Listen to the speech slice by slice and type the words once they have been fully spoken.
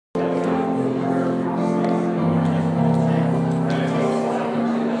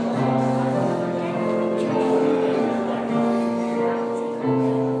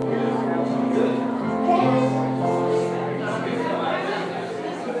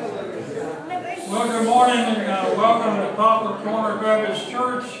Well, good morning and welcome to Poplar Corner Baptist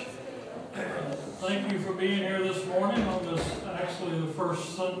Church. Thank you for being here this morning on this, actually the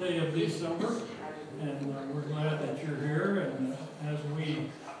first Sunday of December. And we're glad that you're here. And as we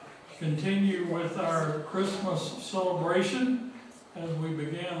continue with our Christmas celebration, as we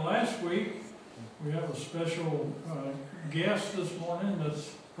began last week, we have a special guest this morning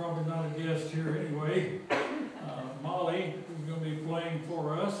that's probably not a guest here anyway. Molly, who's going to be playing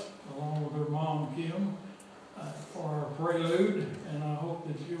for us, along with her mom, Kim, for our prelude. And I hope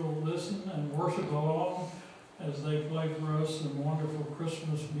that you'll listen and worship along as they play for us some wonderful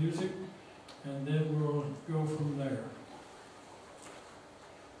Christmas music. And then we'll go from there.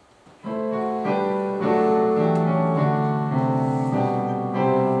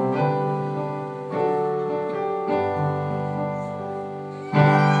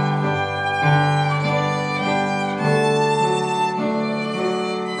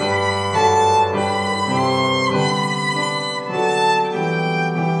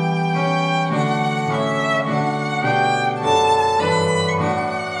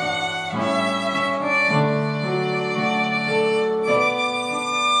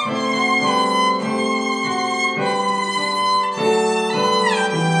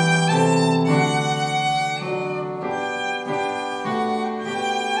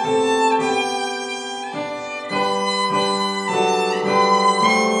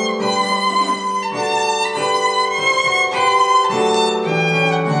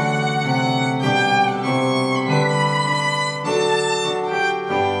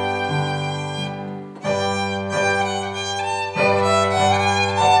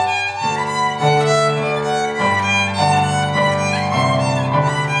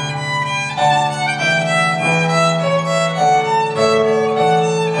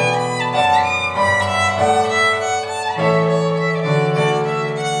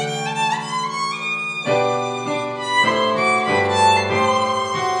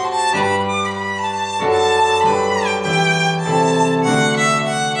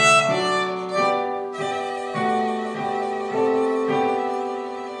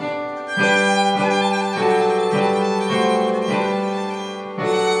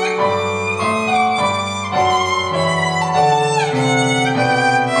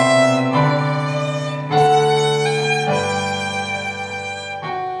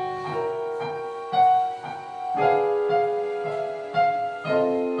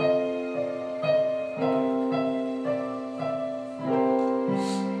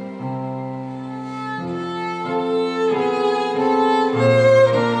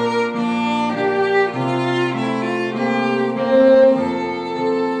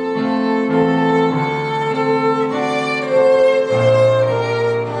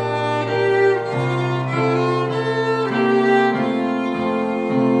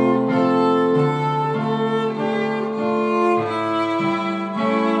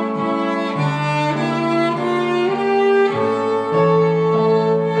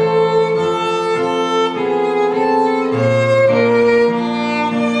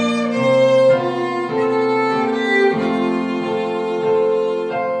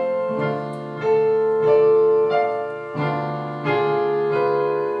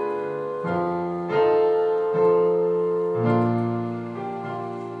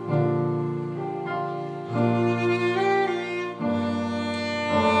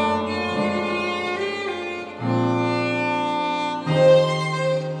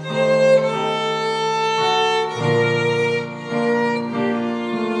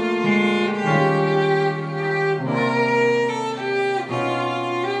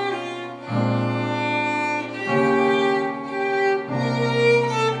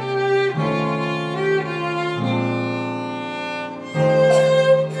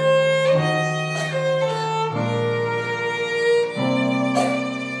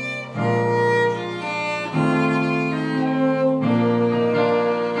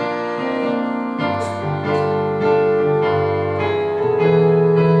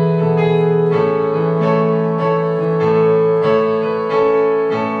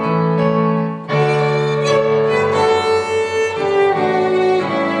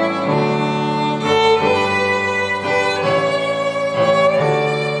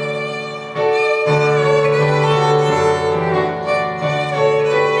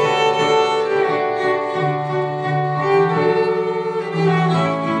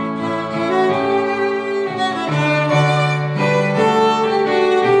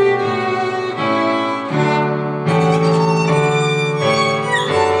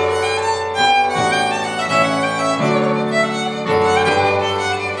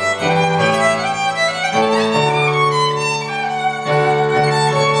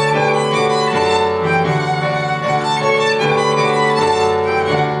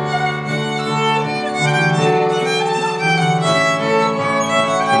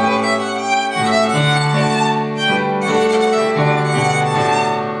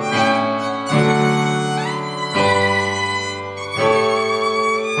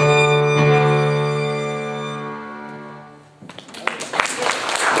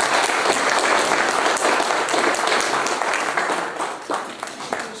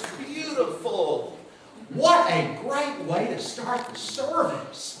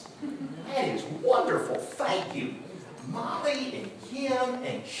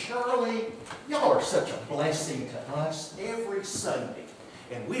 blessing to us every Sunday.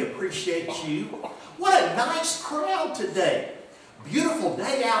 And we appreciate you. What a nice crowd today. Beautiful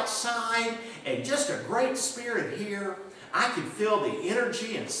day outside and just a great spirit here. I can feel the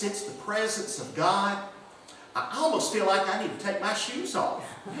energy and sense the presence of God. I almost feel like I need to take my shoes off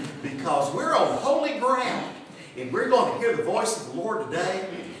because we're on holy ground and we're going to hear the voice of the Lord today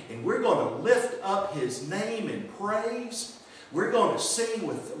and we're going to lift up His name in praise. We're going to sing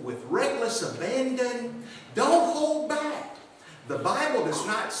with reckless abandon. Don't hold back. The Bible does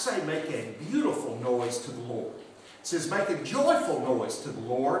not say make a beautiful noise to the Lord. It says make a joyful noise to the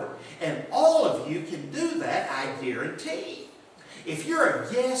Lord, and all of you can do that, I guarantee. If you're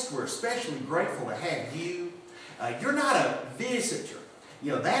a guest, we're especially grateful to have you. You're not a visitor.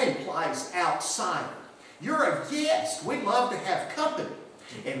 You know, that implies outsider. You're a guest. We love to have company,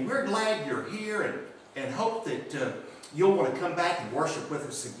 and we're glad you're here and hope that you'll want to come back and worship with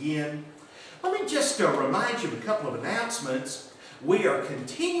us again. Let me just remind you of a couple of announcements. We are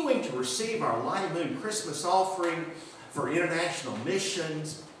continuing to receive our Light Moon Christmas offering for international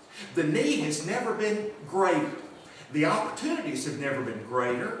missions. The need has never been greater. The opportunities have never been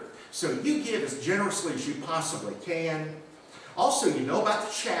greater. So you give as generously as you possibly can. Also, you know about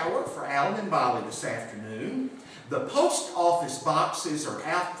the shower for Alan and Molly this afternoon. The post office boxes are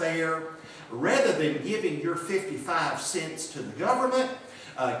out there. Rather than giving your 55 cents to the government,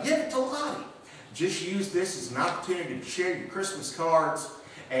 give it to Lottie. Just use this as an opportunity to share your Christmas cards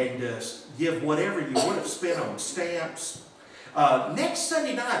and give whatever you would have spent on stamps. Next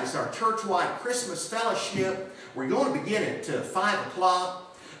Sunday night is our church-wide Christmas fellowship. We're going to begin at 5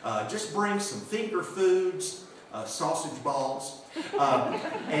 o'clock. Just bring some finger foods, sausage balls,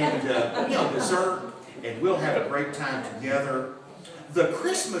 and dessert, and we'll have a great time together. The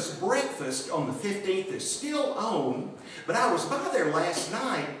Christmas breakfast on the 15th is still on, but I was by there last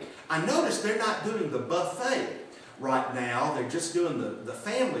night. I noticed they're not doing the buffet right now. They're just doing the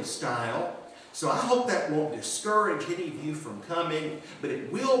family style. So I hope that won't discourage any of you from coming, but it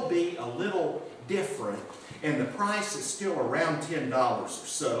will be a little different, and the price is still around $10 or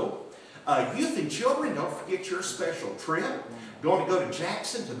so. Youth and children, don't forget your special trip. Going to go to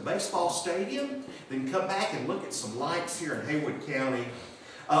Jackson to the baseball stadium, then come back and look at some lights here in Haywood County.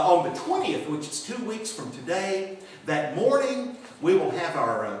 On the 20th, which is 2 weeks from today, that morning we will have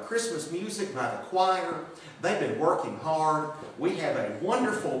our Christmas music by the choir. They've been working hard. We have a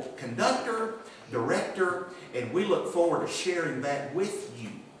wonderful conductor, director, and we look forward to sharing that with you.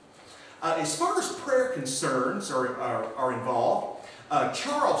 As far as prayer concerns are involved,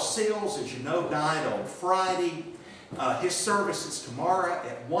 Charles Sills, as you know, died on Friday. His service is tomorrow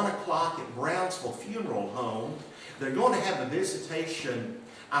at 1 o'clock at Brownsville Funeral Home. They're going to have the visitation,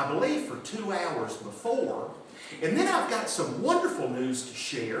 I believe, for 2 hours before. And then I've got some wonderful news to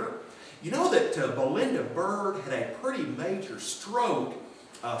share. You know that Belinda Bird had a pretty major stroke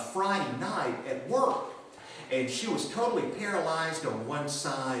Friday night at work. And she was totally paralyzed on one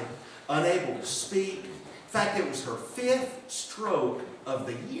side, unable to speak. In fact, it was her 5th stroke of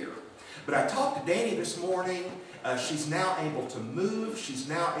the year. But I talked to Danny this morning. She's now able to move. She's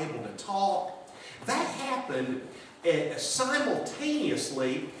now able to talk. That happened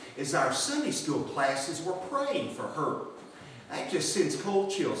simultaneously as our Sunday school classes were praying for her. That just sends cold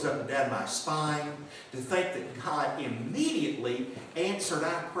chills up and down my spine to think that God immediately answered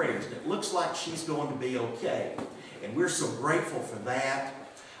our prayers. And it looks like she's going to be okay. And we're so grateful for that.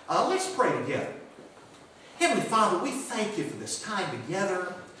 Let's pray together. Heavenly Father, we thank you for this time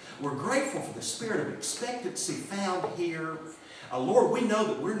together. We're grateful for the spirit of expectancy found here. Lord, we know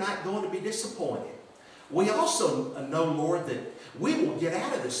that we're not going to be disappointed. We also know, Lord, that we will get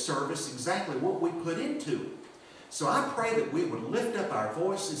out of this service exactly what we put into it. So I pray that we would lift up our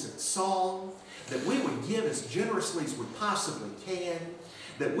voices in song, that we would give as generously as we possibly can,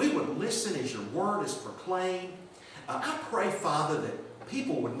 that we would listen as your word is proclaimed. I pray, Father, that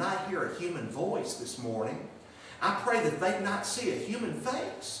people would not hear a human voice this morning. I pray that they'd not see a human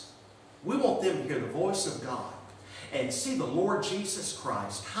face. We want them to hear the voice of God and see the Lord Jesus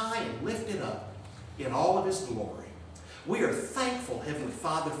Christ high and lifted up in all of His glory. We are thankful, Heavenly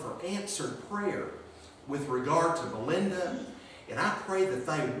Father, for answered prayer with regard to Belinda, and I pray that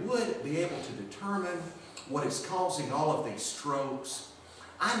they would be able to determine what is causing all of these strokes.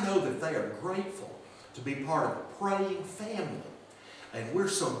 I know that they are grateful to be part of a praying family, and we're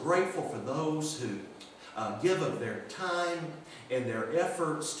so grateful for those who give of their time and their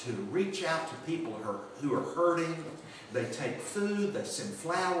efforts to reach out to people who are hurting. They take food, they send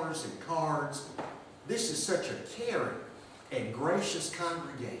flowers and cards. This is such a caring and gracious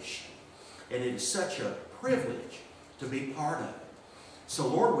congregation, and it is such a privilege to be part of it. So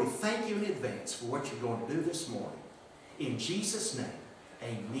Lord, we thank you in advance for what you're going to do this morning. In Jesus' name,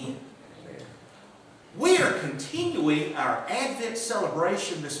 amen. Amen. We are continuing our Advent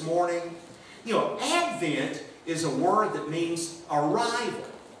celebration this morning. You know, Advent is a word that means arrival.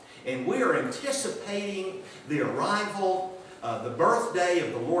 And we are anticipating the arrival, the birthday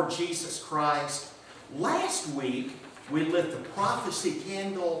of the Lord Jesus Christ. Last week, we lit the prophecy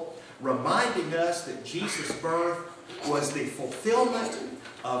candle, reminding us that Jesus' birth was the fulfillment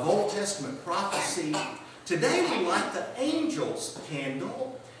of Old Testament prophecy. Today, we light the angels'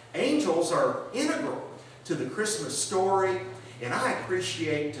 candle. Angels are integral to the Christmas story, and I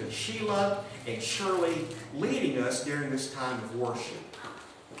appreciate Sheila and Shirley leading us during this time of worship.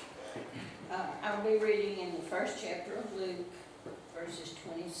 I'll be reading in the first chapter of Luke, verses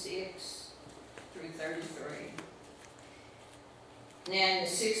 26 through 33. Now in the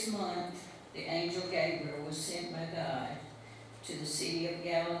 6th month, the angel Gabriel was sent by God to the city of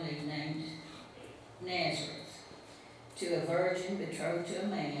Galilee named Nazareth, to a virgin betrothed to a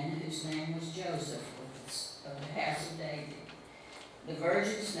man whose name was Joseph of the house of David. The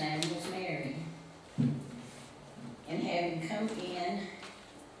virgin's name was Mary. And having come in,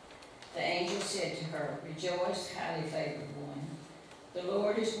 the angel said to her, "Rejoice, highly favored one. The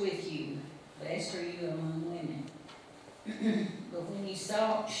Lord is with you. Blessed are you among women." But when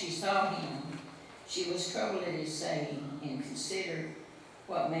she saw him, she was troubled at his saying, and considered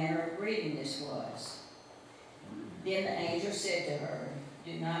what manner of greeting this was. Then the angel said to her,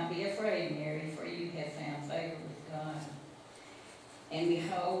 "Do not be afraid, Mary, for you have found favor with God. And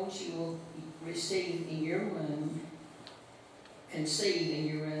behold, you will conceive in your womb, and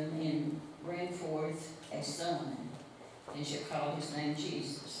bring forth a son, and shall call his name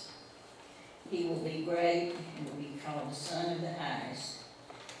Jesus. He will be great, and will be called the Son of the Highest.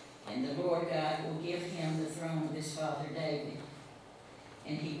 And the Lord God will give him the throne of his father David,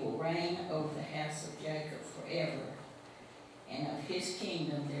 and he will reign over the house of Jacob forever, and of his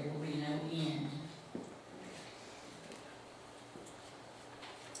kingdom there will be no end."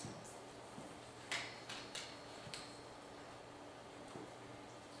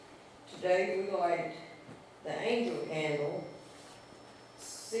 Today we light the angel candle,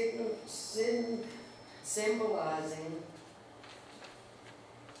 symbolizing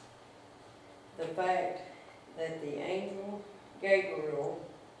the fact that the angel Gabriel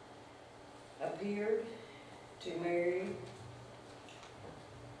appeared to Mary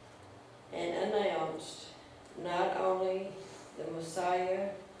and announced not only the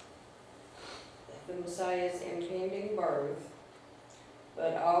Messiah's impending birth,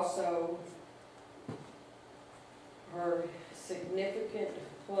 but also her significant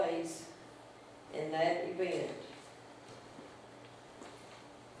place in that event.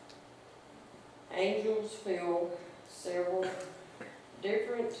 Angels fill several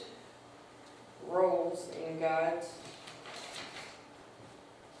different roles in God's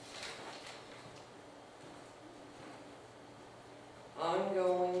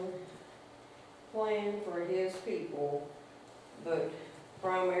ongoing plan for his people, but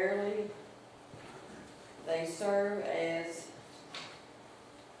primarily they serve as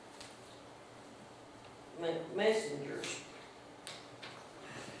messengers.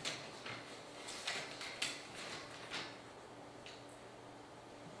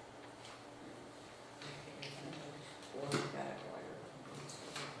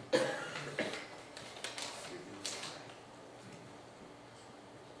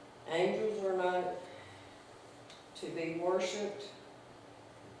 Angels are not to be worshipped,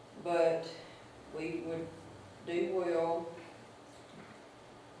 but we would do well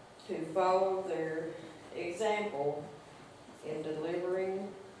to follow their example in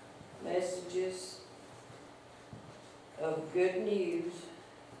delivering messages of good news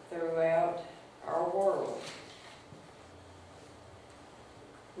throughout our world.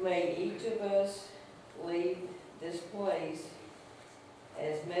 May each of us leave this place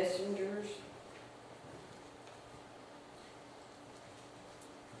as messengers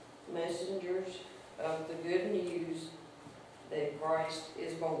of the good news that Christ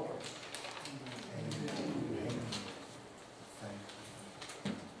is born. Amen.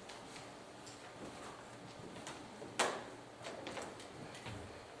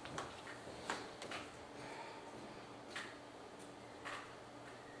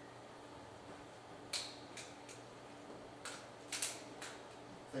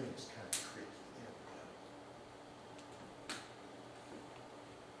 I think it's kind of tricky. There we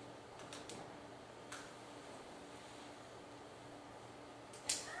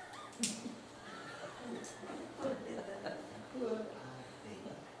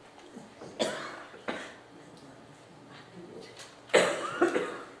go.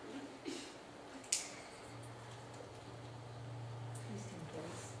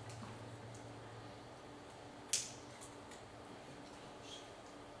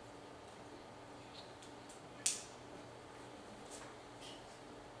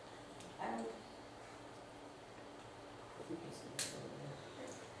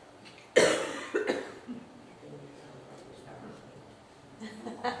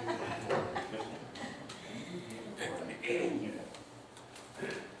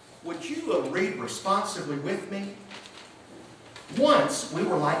 responsively with me? Once we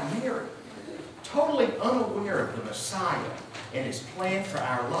were like Mary, totally unaware of the Messiah and His plan for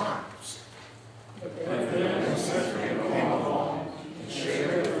our lives. But then the Savior came along and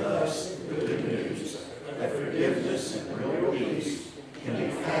shared with us the good news that forgiveness and real peace can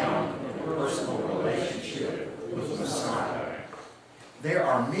be found in a personal relationship with the Messiah. There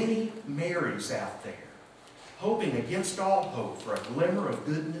are many Marys out there, hoping against all hope for a glimmer of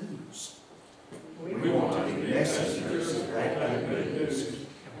good news. We want to be messengers of that good news,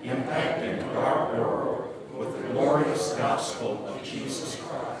 impacting our world with the glorious gospel of Jesus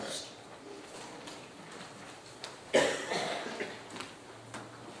Christ.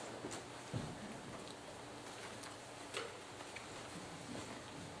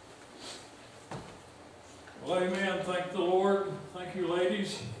 Well, amen. Thank the Lord. Thank you,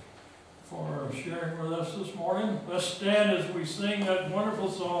 ladies, for sharing with us this morning. Let's stand as we sing that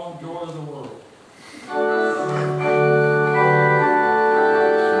wonderful song, Joy of the World.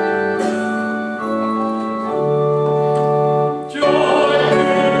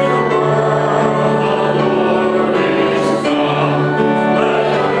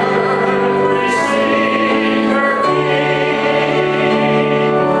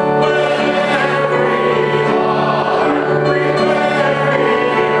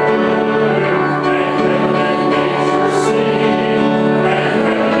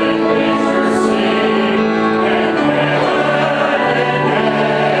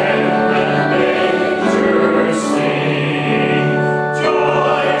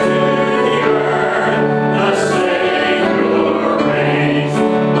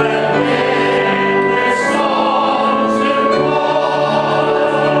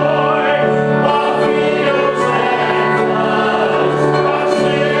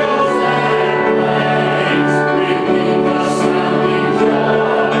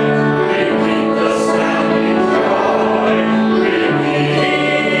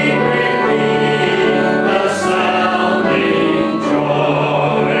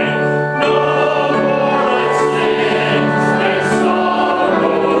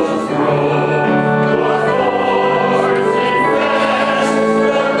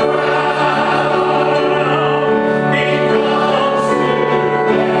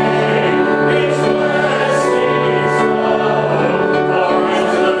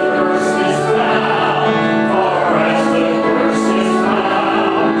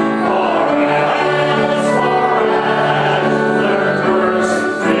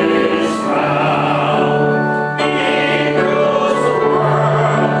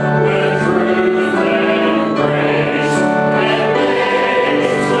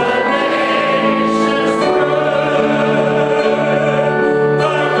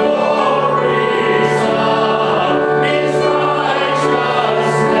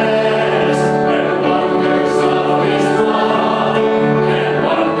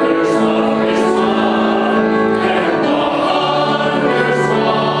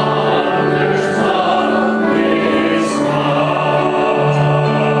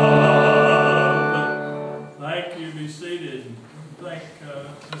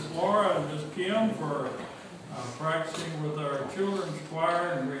 Practicing with our children's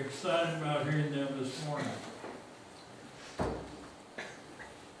choir, and we're excited about hearing them this morning.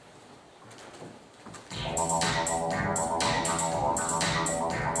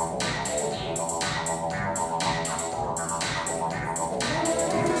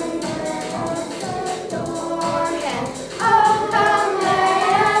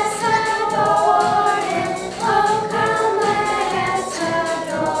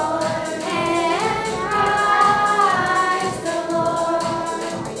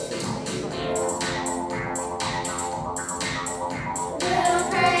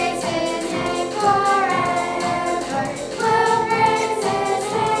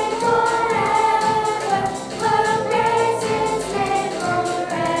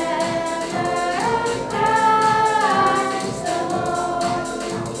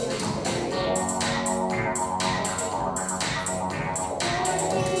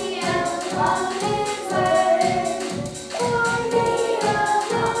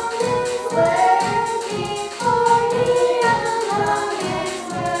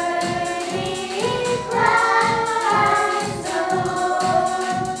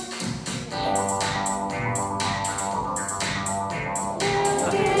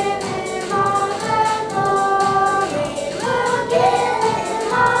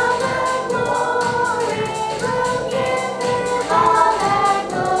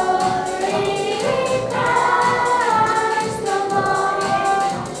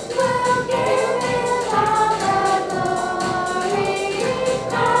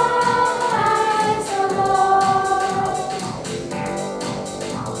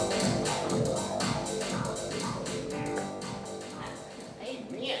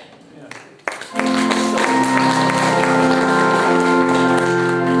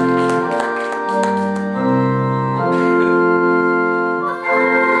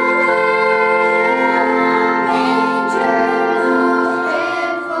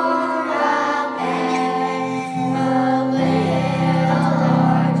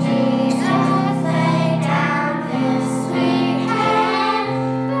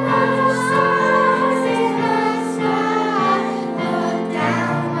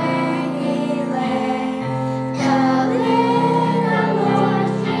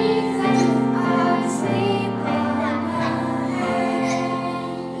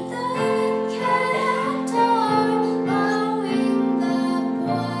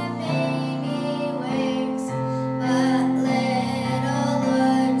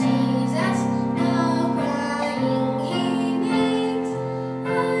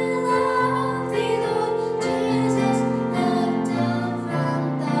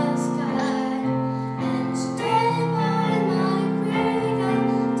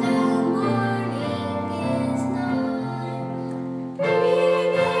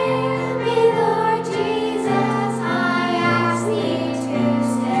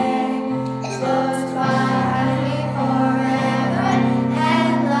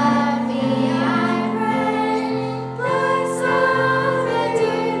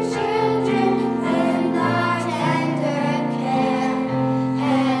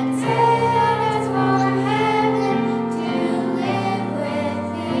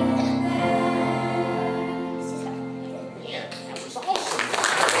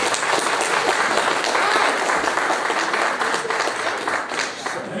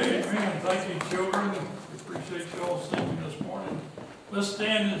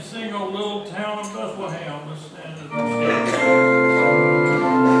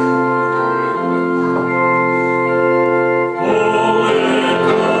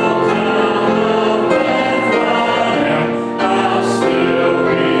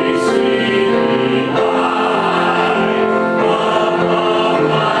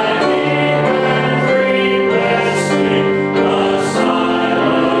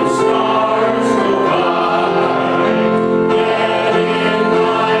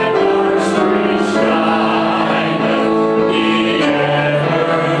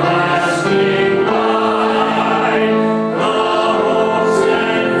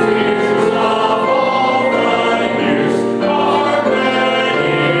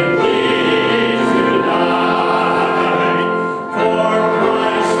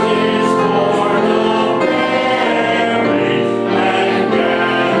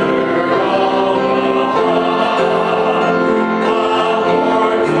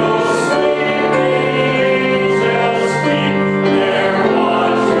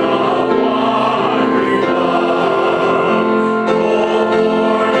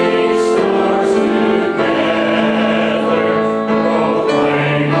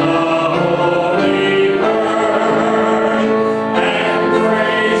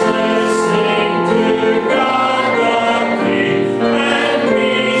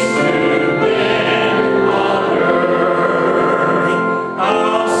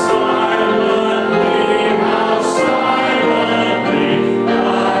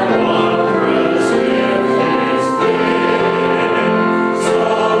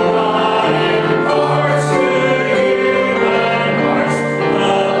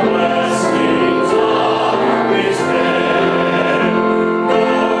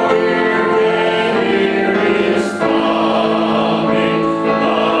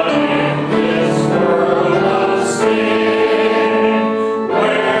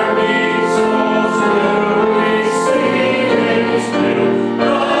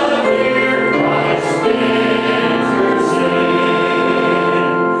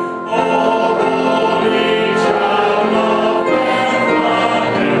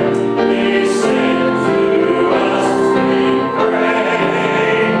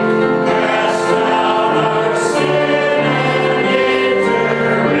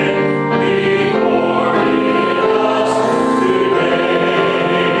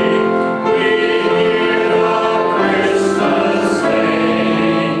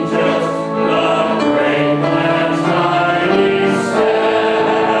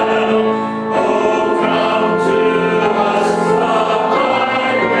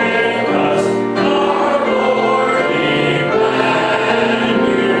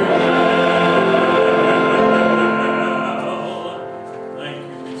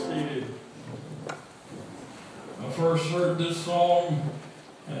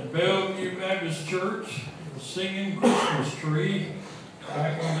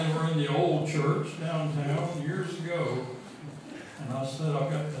 church downtown years ago, and I said I've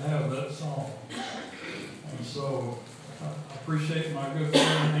got to have that song. And so I appreciate my good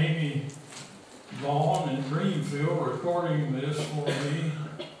friend Amy Vaughn in Greenfield recording this for me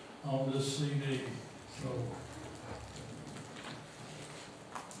on this CD. So.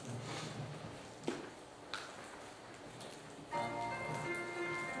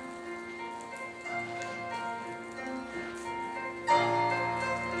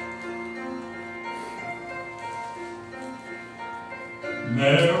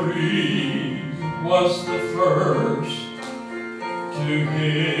 Mary was the first to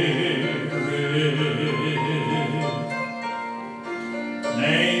hear it,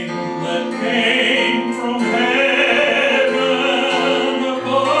 name that came from heaven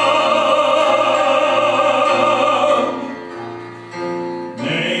above,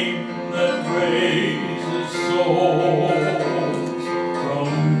 name that raises souls from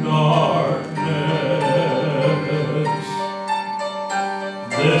darkness.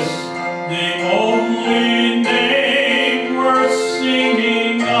 This the only name worth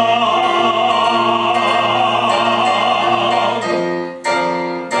singing of.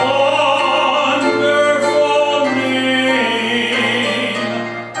 Wonderful name,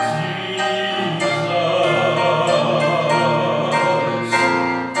 Jesus.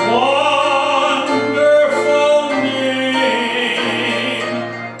 Wonderful name,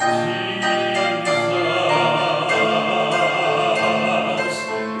 Jesus.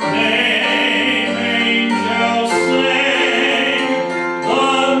 Name angels sing, the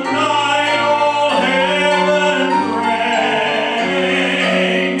night all heaven rang.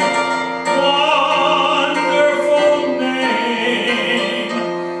 Wonderful name,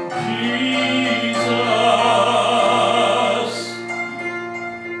 Jesus.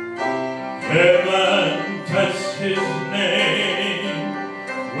 Heaven touched his name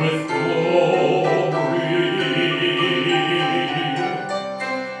with glory.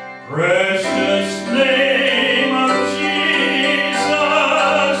 Precious name of Jesus,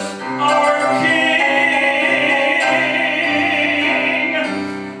 our King.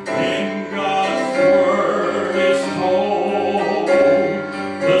 In God's word is told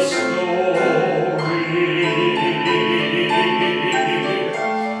the story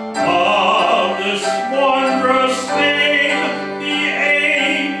of this wondrous name the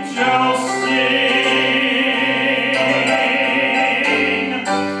angels sing.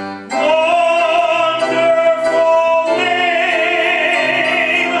 Wonderful name,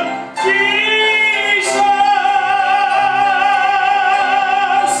 Jesus.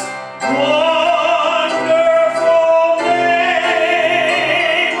 Wonderful name,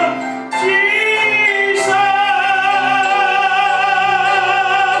 Jesus.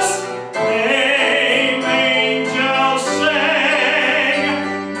 Name angels sang,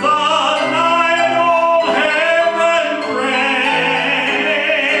 the night all heaven rang.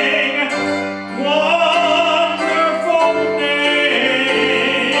 Wonderful name,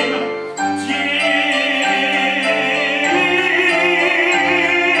 Jesus.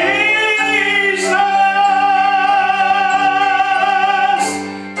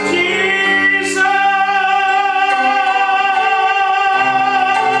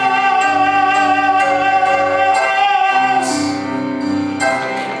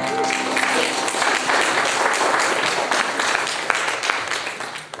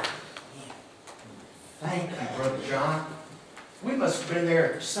 Thank you, Brother John. We must have been there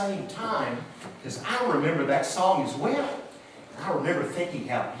at the same time, because I remember that song as well. I remember thinking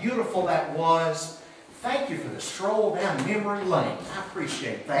how beautiful that was. Thank you for the stroll down memory lane. I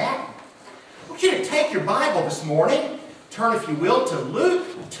appreciate that. I want you to take your Bible this morning. Turn, if you will, to Luke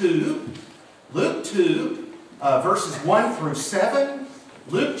 2. Luke 2, verses 1 through 7.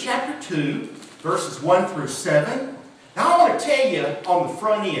 Luke chapter 2, verses 1 through 7. Now I want to tell you on the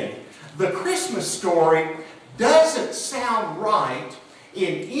front end, the Christmas story doesn't sound right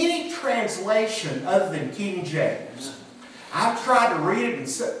in any translation other than King James. I've tried to read it in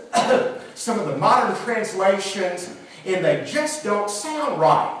some of the modern translations, and they just don't sound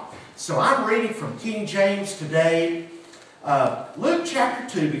right. So I'm reading from King James today, Luke chapter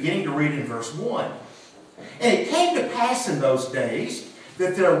 2, beginning to read in verse 1. And it came to pass in those days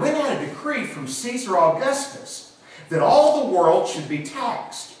that there went out a decree from Caesar Augustus that all the world should be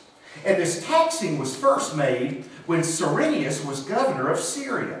taxed. And this taxing was first made when Cyrenius was governor of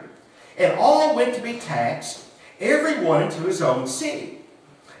Syria. And all went to be taxed, every one into his own city.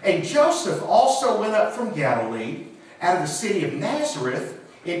 And Joseph also went up from Galilee, out of the city of Nazareth,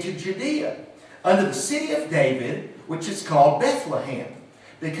 into Judea, unto the city of David, which is called Bethlehem,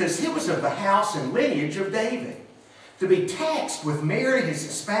 because he was of the house and lineage of David, to be taxed with Mary his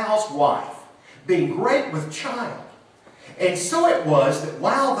espoused wife, being great with child. And so it was that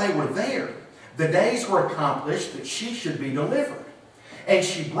while they were there, the days were accomplished that she should be delivered. And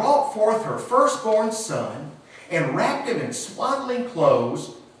she brought forth her firstborn son, and wrapped him in swaddling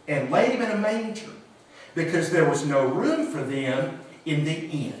clothes, and laid him in a manger, because there was no room for them in the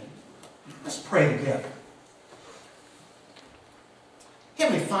inn. Let's pray together.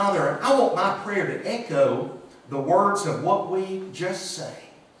 Heavenly Father, I want my prayer to echo the words of what we just sang.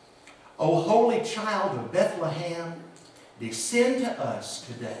 O holy child of Bethlehem, descend to us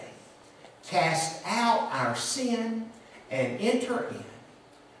today. Cast out our sin and enter in.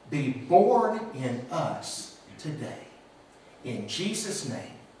 Be born in us today. In Jesus'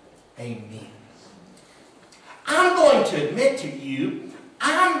 name, amen. I'm going to admit to you,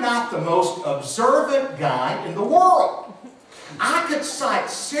 I'm not the most observant guy in the world. I could cite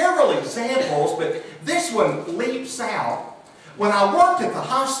several examples, but this one leaps out. When I worked at the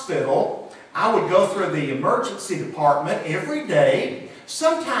hospital, I would go through the emergency department every day,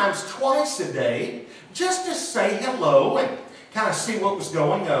 sometimes twice a day, just to say hello and kind of see what was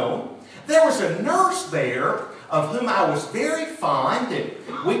going on. There was a nurse there of whom I was very fond, and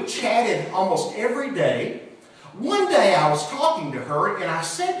we chatted almost every day. One day I was talking to her, and I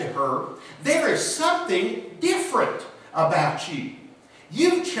said to her, there is something different about you.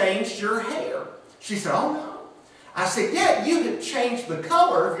 You've changed your hair. She said, oh no. I said, yeah, you have changed the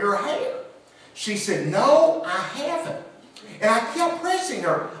color of your hair. She said, no, I haven't. And I kept pressing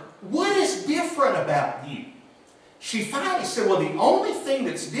her, what is different about you? She finally said, well, the only thing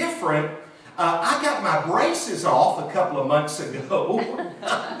that's different, I got my braces off a couple of months ago.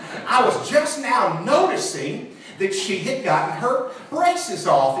 I was just now noticing that she had gotten her braces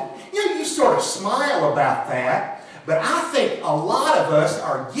off. You know, you sort of smile about that, but I think a lot of us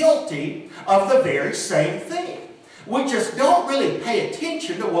are guilty of the very same thing. We just don't really pay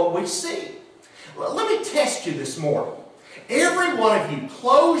attention to what we see. Well, let me test you this morning. Every one of you,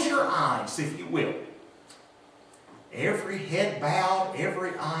 close your eyes, if you will. Every head bowed,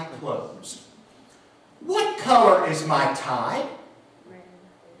 every eye closed. What color is my tie? Red.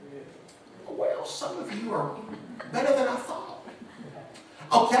 Well, some of you are better than I thought.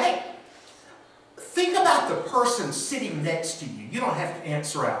 Okay? Think about the person sitting next to you. You don't have to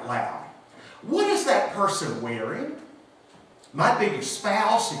answer out loud. What is that person wearing? Might be your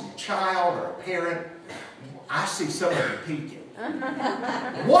spouse and your child or a parent. I see some of you peeking.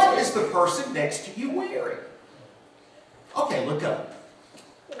 What is the person next to you wearing? Okay, look up.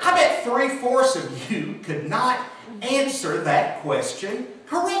 I bet 3/4 of you could not answer that question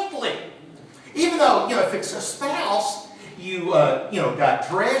correctly. Even though, if it's a spouse, you got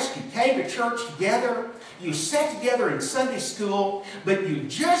dressed, you came to church together, you sat together in Sunday school, but you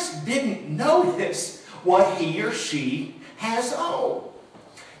just didn't notice what he or she has on.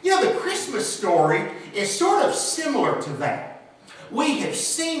 The Christmas story is sort of similar to that. We have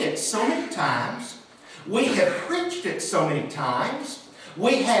seen it so many times. We have preached it so many times.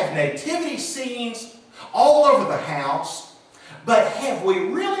 We have nativity scenes all over the house. But have we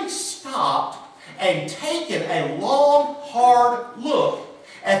really stopped and taken a long, hard look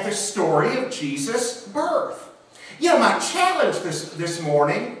at the story of Jesus' birth? My challenge this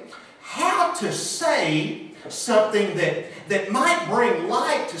morning, how to say something that might bring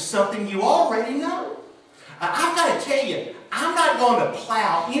light to something you already know. I've got to tell you, I'm not going to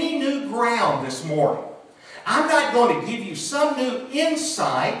plow any new ground this morning. I'm not going to give you some new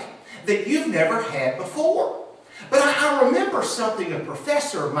insight that you've never had before. But I remember something a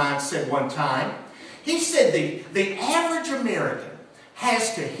professor of mine said one time. He said the average American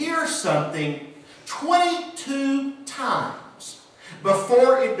has to hear something 22 times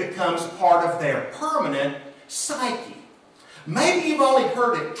before it becomes part of their permanent psyche. Maybe you've only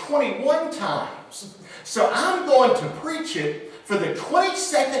heard it 21 times. So I'm going to preach it for the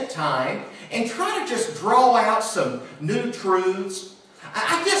 22nd time and try to just draw out some new truths.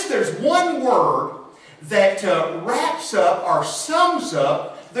 I guess there's one word that wraps up or sums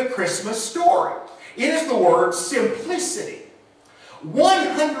up the Christmas story. It is the word simplicity.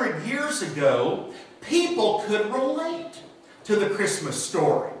 100 years ago, people could relate to the Christmas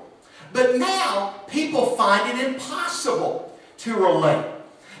story. But now, people find it impossible to relate.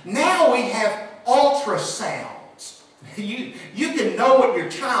 Now we have ultrasounds. You can know what your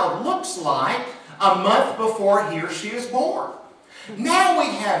child looks like a month before he or she is born. Now we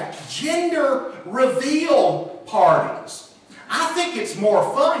have gender reveal parties. I think it's more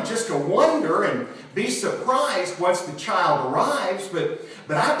fun just to wonder and be surprised once the child arrives, but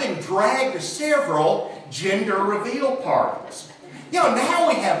I've been dragged to several gender reveal parties. Now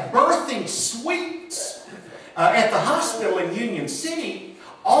we have birthing suites at the hospital in Union City.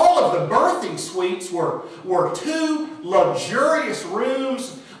 All all of the birthing suites were 2 luxurious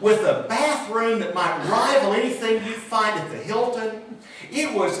rooms with a bathroom that might rival anything you'd find at the Hilton.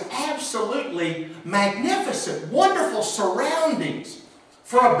 It was absolutely magnificent, wonderful surroundings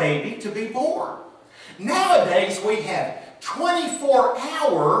for a baby to be born. Nowadays, we have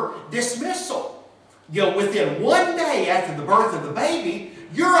 24-hour dismissal. Within 1 day after the birth of the baby,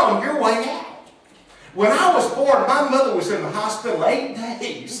 you're on your way out. When I was born, my mother was in the hospital 8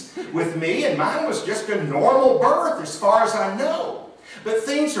 days with me, and mine was just a normal birth as far as I know. But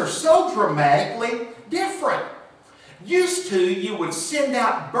things are so dramatically different. Used to, you would send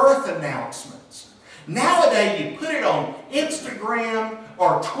out birth announcements. Nowadays, you put it on Instagram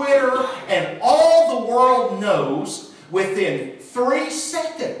or Twitter, and all the world knows within 3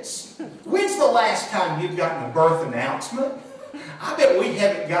 seconds. When's the last time you've gotten a birth announcement? I bet we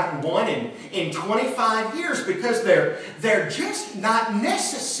haven't gotten one in 25 years because they're just not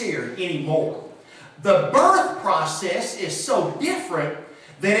necessary anymore. The birth process is so different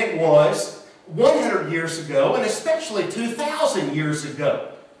than it was 100 years ago, and especially 2,000 years ago.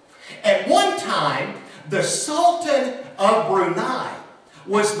 At one time, the Sultan of Brunei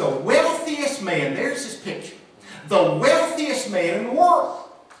was the wealthiest man. There's his picture. The wealthiest man in the world.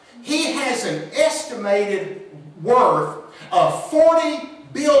 He has an estimated worth of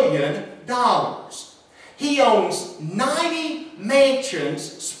 $40 billion. He owns 90 mansions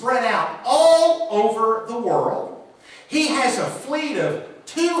spread out all over the world. He has a fleet of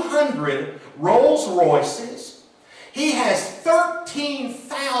 200 Rolls Royces. He has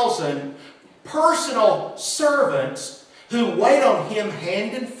 13,000 personal servants who wait on him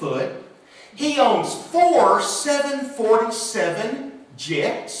hand and foot. He owns 4 747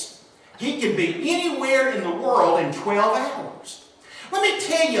 jets. He can be anywhere in the world in 12 hours. Let me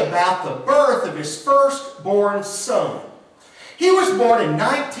tell you about the birth of his firstborn son. He was born in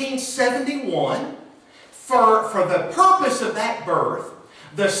 1971. For the purpose of that birth,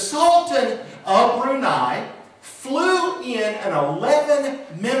 the Sultan of Brunei flew in an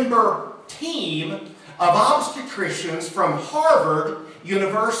 11-member team of obstetricians from Harvard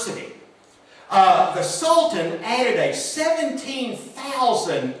University. The Sultan added a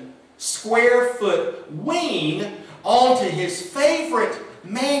 17,000 square foot wing onto his favorite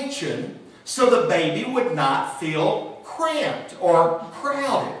mansion so the baby would not feel cramped or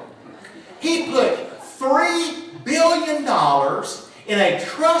crowded. He put $3 billion in a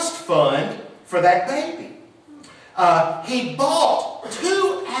trust fund for that baby. He bought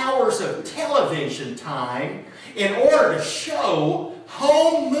 2 hours of television time in order to show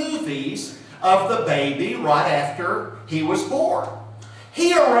home movies of the baby right after he was born.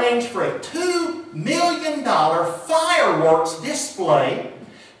 He arranged for a $2 million fireworks display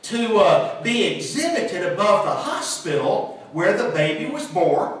to be exhibited above the hospital where the baby was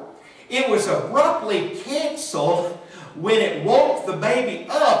born. It was abruptly canceled when it woke the baby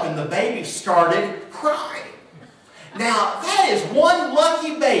up and the baby started crying. Now, that is one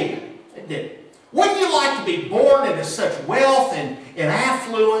lucky baby, isn't it? Wouldn't you like to be born into such wealth and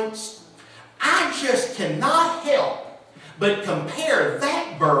affluence? I just cannot help but compare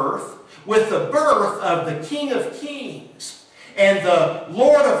that birth with the birth of the King of Kings and the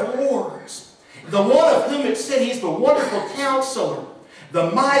Lord of Lords, the one of whom it said he's the wonderful counselor, the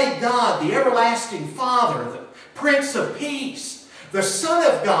mighty God, the everlasting Father, the Prince of Peace, the Son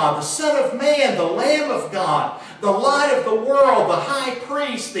of God, the Son of Man, the Lamb of God, the light of the world, the high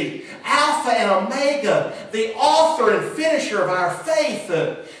priest, the Alpha and Omega, the author and finisher of our faith,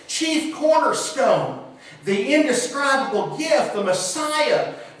 the chief cornerstone, the indescribable gift, the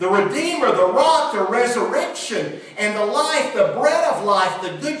Messiah, the Redeemer, the rock, the resurrection, and the life, the bread of life,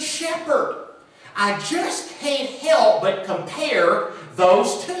 the good shepherd. I just can't help but compare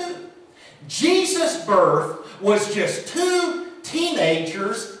those two. Jesus' birth was just 2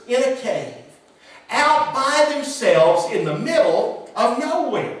 teenagers in a cave, out by themselves in the middle of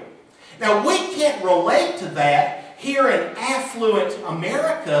nowhere. Now, we can't relate to that here in affluent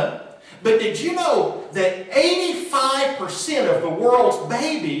America, but did you know that 85% of the world's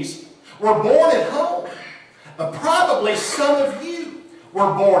babies were born at home? Probably some of you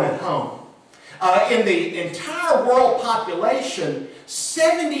were born at home. In the entire world population,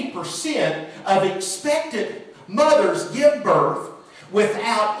 70% of expectant mothers give birth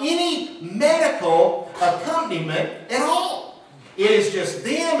without any medical accompaniment at all. It is just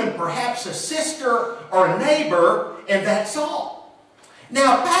them and perhaps a sister or a neighbor, and that's all.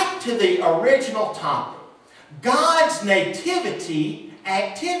 Now back to the original topic, God's nativity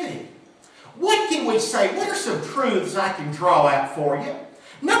activity. What can we say? What are some truths I can draw out for you?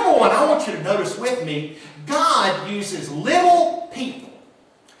 Number one, I want you to notice with me, God uses little people.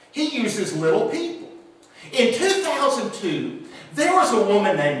 He uses little people. In 2002, there was a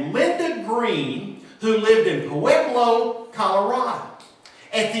woman named Linda Green who lived in Pueblo, Colorado.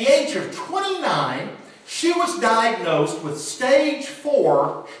 At the age of 29, she was diagnosed with stage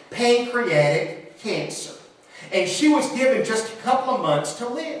 4 pancreatic cancer, and she was given just a couple of months to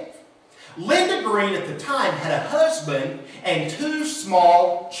live. Linda Green at the time had a husband and 2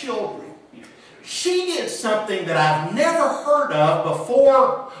 small children. She did something that I've never heard of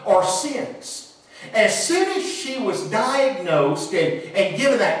before or since. As soon as she was diagnosed and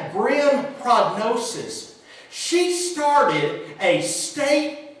given that grim prognosis, she started a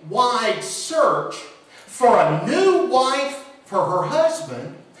statewide search for a new wife for her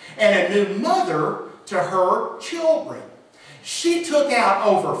husband and a new mother to her children. She took out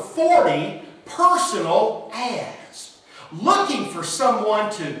over 40 personal ads looking for someone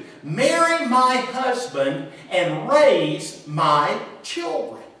to marry my husband and raise my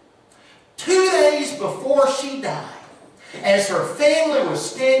children. 2 days before she died, as her family was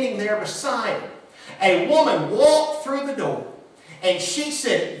standing there beside her, a woman walked through the door and she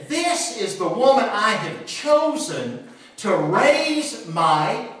said, "This is the woman I have chosen to raise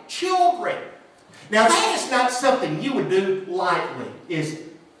my children." Now that is not something you would do lightly, is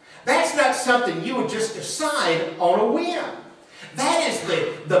it? That's not something you would just decide on a whim. That is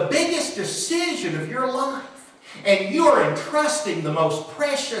the biggest decision of your life. And you are entrusting the most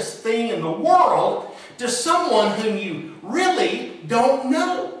precious thing in the world to someone whom you really don't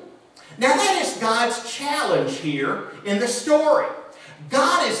know. Now that is God's challenge here in the story.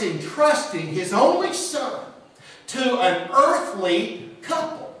 God is entrusting His only Son to an earthly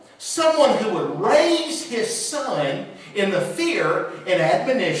couple. Someone who would raise His Son in the fear and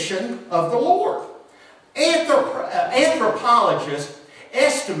admonition of the Lord. Anthropologists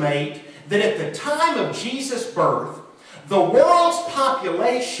estimate that at the time of Jesus' birth, the world's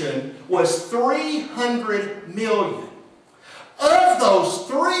population was 300 million. Of those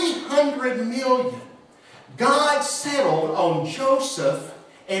 300 million, God settled on Joseph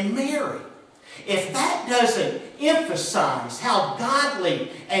and Mary. If that doesn't emphasize how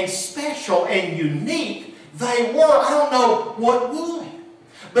godly and special and unique they were, I don't know what would.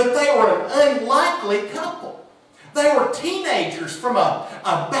 But they were an unlikely couple. They were teenagers from a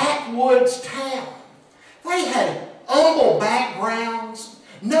backwoods town. They had humble backgrounds,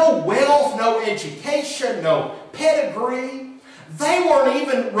 no wealth, no education, no pedigree. They weren't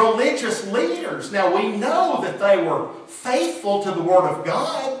even religious leaders. Now we know that they were faithful to the Word of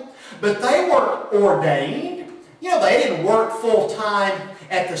God, but they weren't ordained. They didn't work full time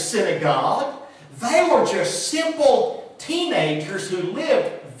at the synagogue. They were just simple teenagers who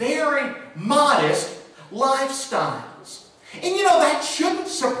lived very modest lifestyles. And that shouldn't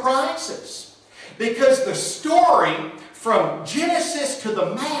surprise us, because the story from Genesis to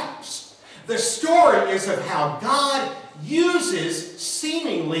the maps, the story is of how God uses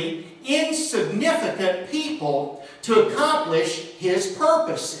seemingly insignificant people to accomplish His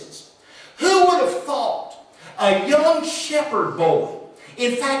purposes. Who would have thought a young shepherd boy?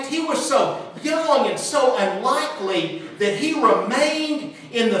 In fact, he was so young and so unlikely that he remained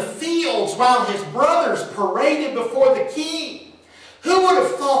in the fields while his brothers paraded before the king. Who would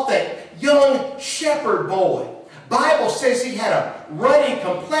have thought that young shepherd boy? Bible says he had a ruddy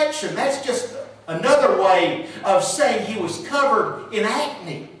complexion. That's just another way of saying he was covered in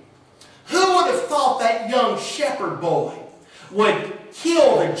acne. Who would have thought that young shepherd boy would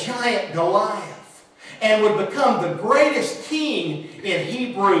kill the giant Goliath and would become the greatest king in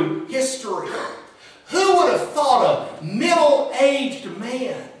Hebrew history? Who would have thought a middle-aged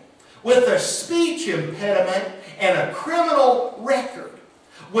man with a speech impediment and a criminal record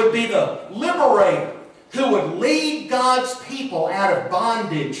would be the liberator who would lead God's people out of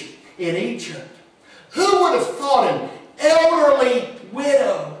bondage in Egypt? Who would have thought an elderly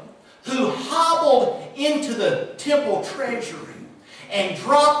widow who hobbled into the temple treasury and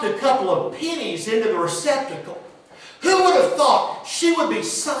dropped a couple of pennies into the receptacle? Who would have thought she would be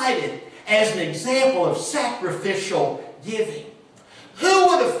cited as an example of sacrificial giving? Who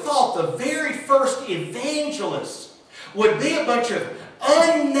would have thought the very first evangelists would be a bunch of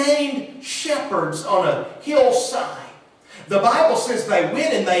unnamed shepherds on a hillside? The Bible says they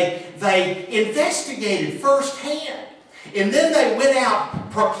went and they investigated firsthand. And then they went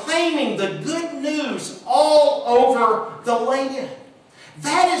out proclaiming the good news all over the land.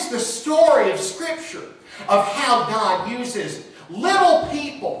 That is the story of Scripture, of how God uses little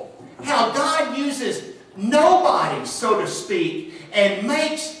people, how God uses nobodies, so to speak, and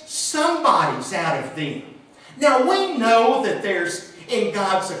makes somebodies out of them. Now we know that in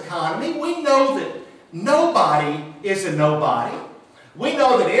God's economy, we know that nobody is a nobody. We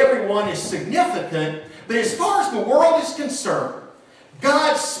know that everyone is significant, but as far as the world is concerned,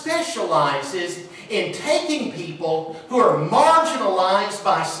 God specializes in taking people who are marginalized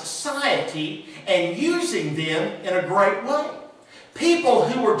by society and using them in a great way. People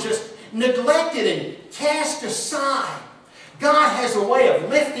who were just neglected and cast aside. God has a way of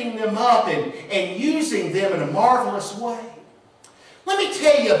lifting them up and using them in a marvelous way. Let me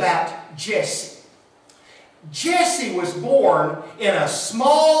tell you about Jesse. Jesse was born in a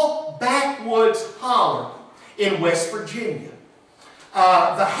small backwoods holler in West Virginia.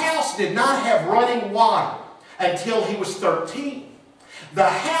 The house did not have running water until he was 13. The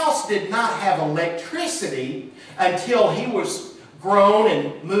house did not have electricity until he was grown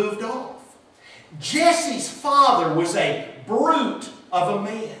and moved off. Jesse's father was a brute of a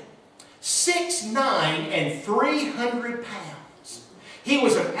man, 6'9" and 300 pounds. He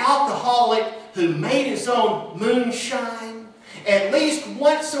was an alcoholic who made his own moonshine. At least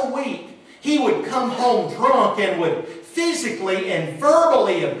once a week, he would come home drunk and would physically and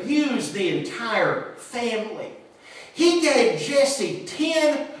verbally abuse the entire family. He gave Jesse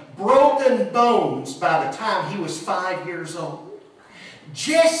 10 broken bones by the time he was 5 years old.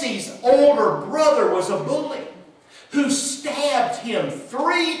 Jesse's older brother was a bully who stabbed him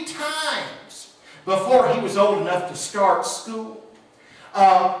 3 times before he was old enough to start school.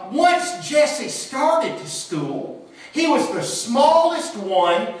 Once Jesse started to school, he was the smallest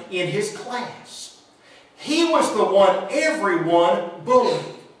one in his class. He was the one everyone bullied.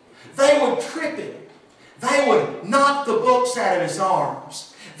 They would trip him. They would knock the books out of his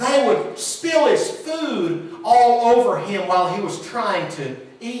arms. They would spill his food all over him while he was trying to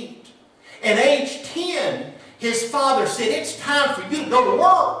eat. At age 10, his father said, "It's time for you to go to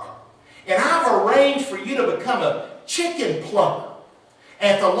work. And I've arranged for you to become a chicken plucker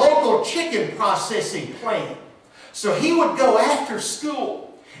at the local chicken processing plant." So he would go after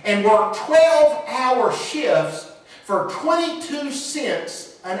school and work 12-hour shifts for 22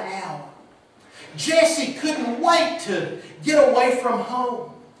 cents an hour. Jesse couldn't wait to get away from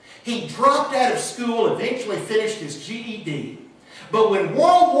home. He dropped out of school, eventually finished his GED. But when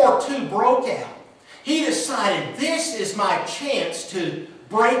World War II broke out, he decided, this is my chance to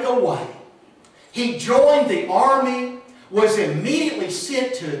break away. He joined the army, was immediately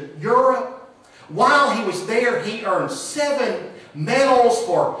sent to Europe. While he was there, he earned 7 medals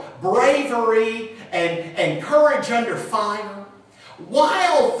for bravery and courage under fire.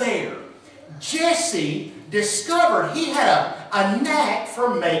 While there, Jesse discovered he had a knack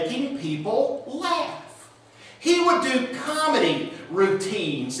for making people laugh. He would do comedy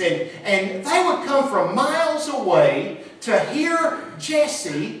routines, and they would come from miles away to hear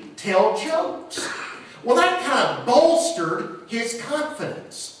Jesse tell jokes. Well, that kind of bolstered his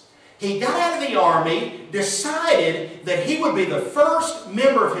confidence. He got out of the army, decided that he would be the first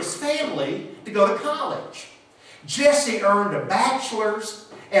member of his family to go to college. Jesse earned a bachelor's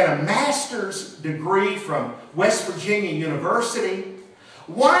and a master's degree from West Virginia University.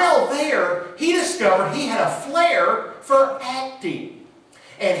 While there, he discovered he had a flair for acting.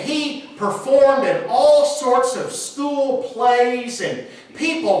 And he performed in all sorts of school plays, and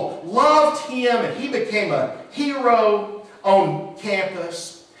people loved him, and he became a hero on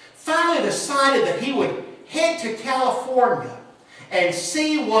campus. Finally decided that he would head to California and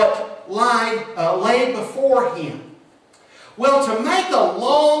see what lay before him. Well, to make a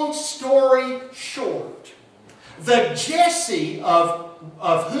long story short, the Jesse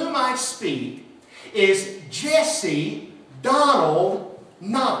of whom I speak is Jesse Donald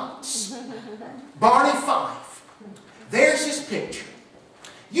Knox. Barney Fife. There's his picture.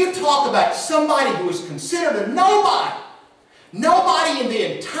 You talk about somebody who was considered a nobody. Nobody in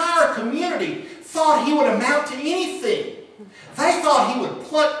the entire community thought he would amount to anything. They thought he would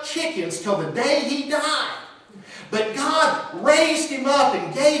pluck chickens till the day he died. But God raised him up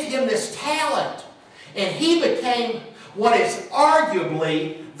and gave him this talent. And he became what is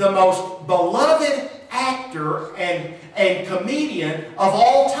arguably the most beloved actor and comedian of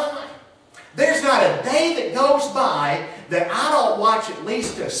all time. There's not a day that goes by that I don't watch at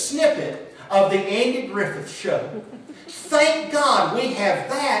least a snippet of the Andy Griffith Show. Thank God we have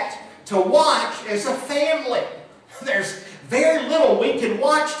that to watch as a family. There's very little we can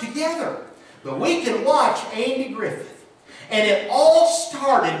watch together, but we can watch Andy Griffith. And it all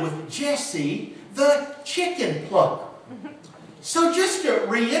started with Jesse the chicken plucker. So just to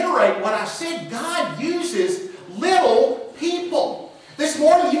reiterate what I said, God uses little people. This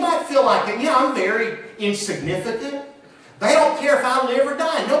morning you might feel like, I'm very insignificant. They don't care if I live or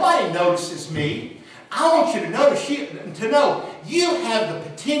die. Nobody notices me. I want you to know you have the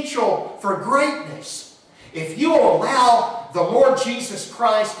potential for greatness. If you will allow the Lord Jesus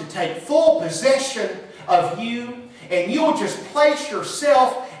Christ to take full possession of you, and you'll just place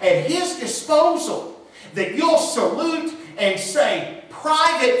yourself at His disposal, that you'll salute and say,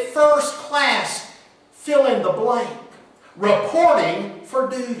 "Private First Class," fill in the blank, reporting for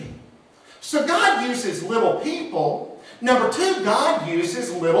duty. So God uses little people. Number two, God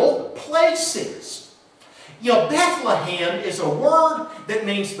uses little places. You know, Bethlehem is a word that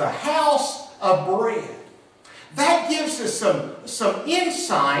means the house of bread. That gives us some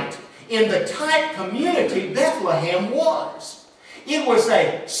insight in the type community Bethlehem was. It was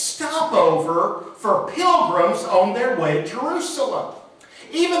a stopover for pilgrims on their way to Jerusalem.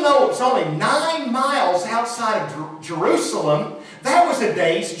 Even though it was only 9 miles outside of Jerusalem, that was a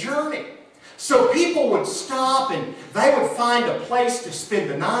day's journey. So people would stop and they would find a place to spend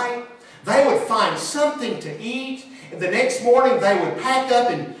the night. They would find something to eat. And the next morning they would pack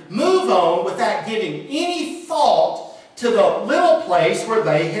up and move on without giving any thought to the little place where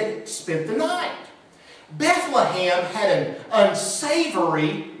they had spent the night. Bethlehem had an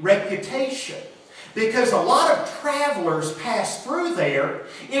unsavory reputation because a lot of travelers passed through there.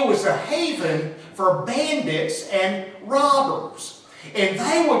 It was a haven for bandits and robbers. And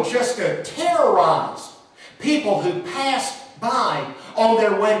they would just terrorize people who passed by on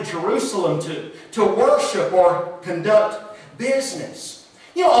their way to Jerusalem to worship or conduct business.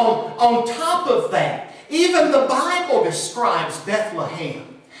 You know, on top of that, even the Bible describes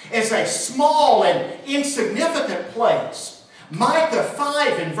Bethlehem as a small and insignificant place. Micah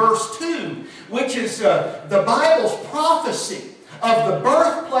 5 in verse 2, which is the Bible's prophecy of the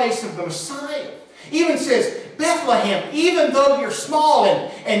birthplace of the Messiah, even says, Bethlehem, even though you're small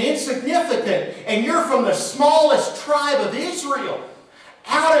and insignificant, and you're from the smallest tribe of Israel,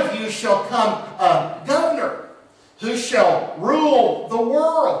 out of you shall come a governor who shall rule the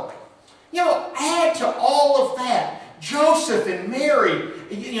world. You know, add to all of that, Joseph and Mary,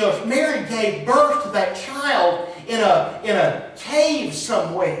 you know, Mary gave birth to that child in a cave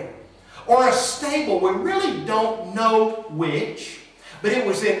somewhere, or a stable. We really don't know which, but it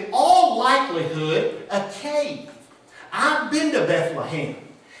was in all likelihood a cave. I've been to Bethlehem.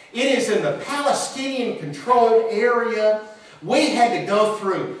 It is in the Palestinian-controlled area. We had to go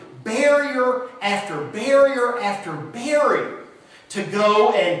through barrier after barrier after barrier to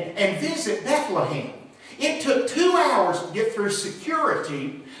go and visit Bethlehem. It took 2 hours to get through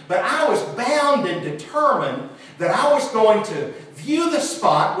security, but I was bound and determined that I was going to view the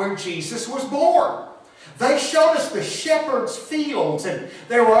spot where Jesus was born. They showed us the shepherd's fields, and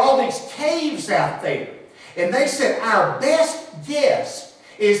there were all these caves out there. And they said, our best guess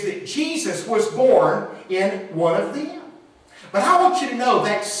is that Jesus was born in one of them. But I want you to know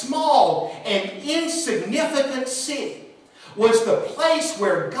that small and insignificant city was the place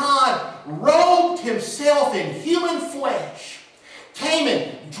where God robed Himself in human flesh, came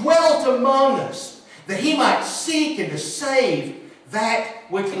and dwelt among us, that He might seek and to save that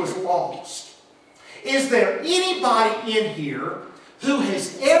which was lost. Is there anybody in here who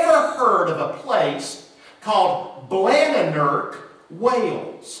has ever heard of a place called Blananurk,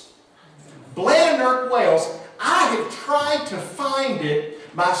 Wales? Blananurk, Wales. I have tried to find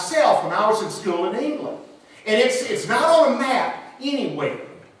it myself when I was in school in England. And it's not on a map anywhere.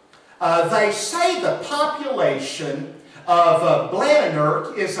 They say the population of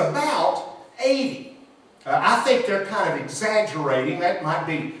Blananurk is about 80. I think they're kind of exaggerating. That might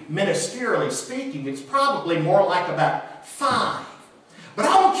be ministerially speaking. It's probably more like about 5. But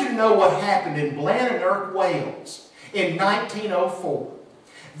I want you to know what happened in Blananurk, Wales in 1904.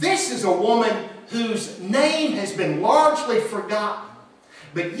 This is a woman whose name has been largely forgotten.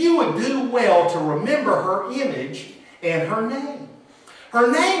 But you would do well to remember her image and her name. Her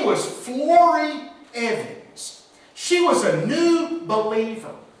name was Florrie Evans. She was a new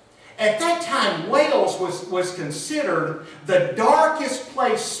believer. At that time, Wales was considered the darkest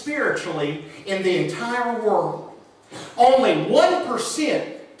place spiritually in the entire world. Only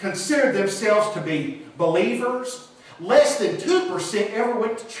 1% considered themselves to be believers. Less than 2% ever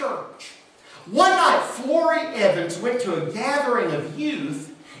went to church. One night, Florrie Evans went to a gathering of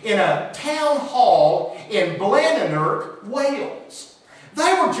youth in a town hall in Blananurk, Wales.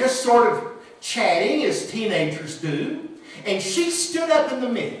 They were just sort of chatting as teenagers do, and she stood up in the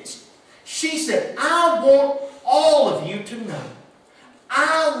midst. She said, I want all of you to know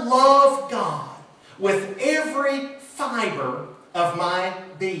I love God with every fiber of my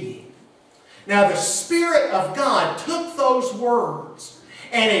being. Now the Spirit of God took those words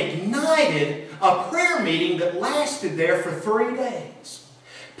and ignited a prayer meeting that lasted there for 3 days.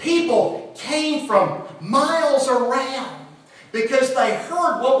 People came from miles around because they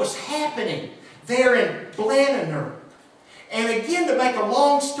heard what was happening there in Blananurk. And again, to make a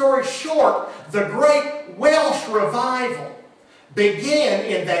long story short, the great Welsh revival began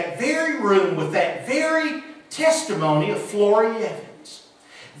in that very room with that very testimony of Florrie Evans.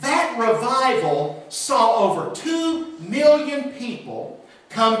 That revival saw over 2 million people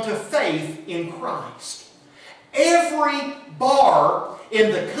come to faith in Christ. Every bar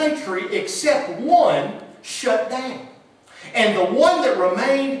in the country except one shut down. And the one that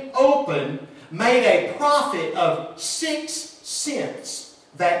remained open made a profit of 6 cents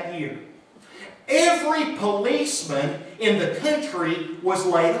that year. Every policeman in the country was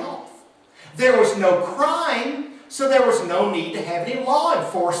laid off. There was no crime, so there was no need to have any law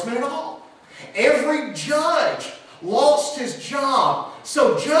enforcement at all. Every judge lost his job,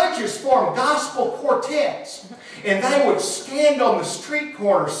 so judges formed gospel quartets, and they would stand on the street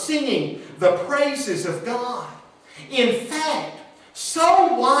corner singing the praises of God. In fact,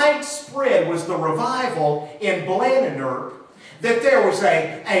 so widespread was the revival in Blanenurk that there was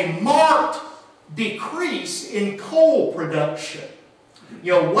a marked decrease in coal production.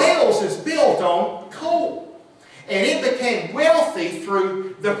 You know, Wales is built on coal, and it became wealthy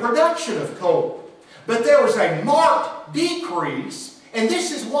through the production of coal. But there was a marked decrease, and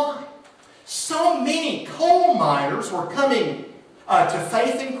this is why. So many coal miners were coming to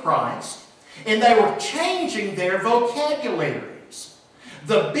faith in Christ, and they were changing their vocabularies.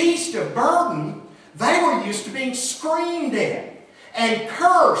 The beast of burden, they were used to being screamed at and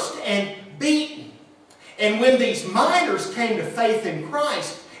cursed and beaten. And when these miners came to faith in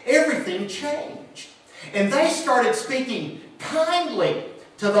Christ, everything changed. And they started speaking kindly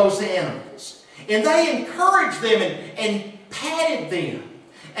to those animals. And they encouraged them and patted them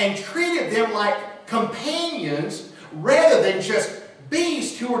and treated them like companions rather than just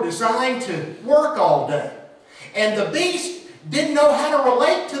beasts who were designed to work all day. And the beasts didn't know how to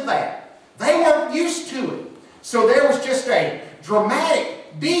relate to that. They weren't used to it. So there was just a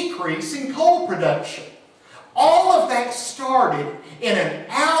dramatic decrease in coal production. All of that started in an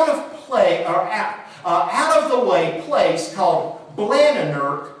out of the way place called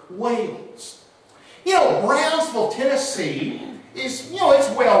Blanenurk, Wales. You know, Brownsville, Tennessee is, it's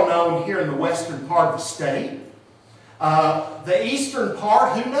well known here in the western part of the state. The eastern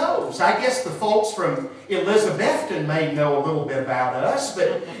part, who knows? I guess the folks from Elizabethton may know a little bit about us,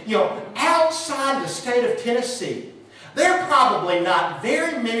 but, outside the state of Tennessee, there are probably not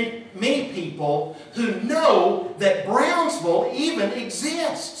very many people who know that Brownsville even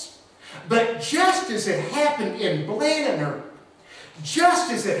exists. But just as it happened in Blanenurk,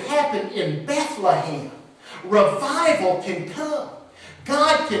 just as it happened in Bethlehem, revival can come.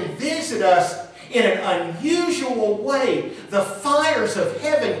 God can visit us in an unusual way. The fires of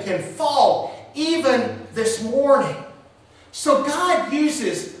heaven can fall even this morning. So God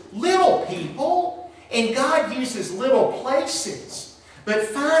uses little people and God uses little places. But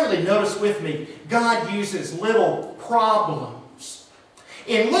finally, notice with me, God uses little problems.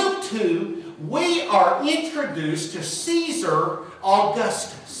 In Luke 2, we are introduced to Caesar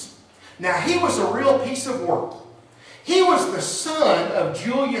Augustus. Now, he was a real piece of work. He was the son of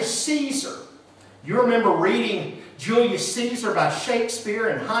Julius Caesar. You remember reading Julius Caesar by Shakespeare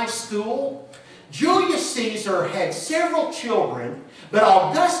in high school? Julius Caesar had several children, but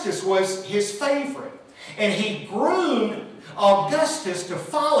Augustus was his favorite. And he groomed Augustus to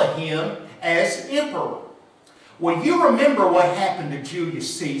follow him as emperor. Well, you remember what happened to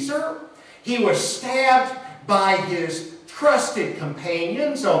Julius Caesar. He was stabbed by his trusted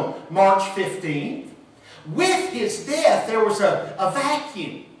companions on March 15th. With his death, there was a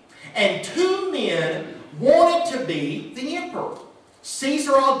vacuum. And 2 men wanted to be the emperor.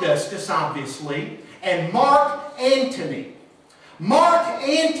 Caesar Augustus, obviously, and Mark Antony. Mark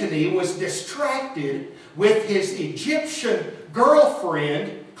Antony was distracted with his Egyptian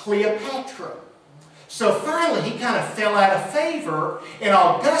girlfriend, Cleopatra. So finally, he kind of fell out of favor, and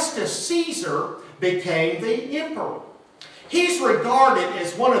Augustus Caesar became the emperor. He's regarded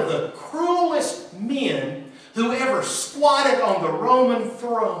as one of the cruelest men who ever squatted on the Roman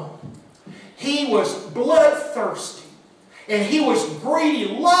throne. He was bloodthirsty, and he was greedy,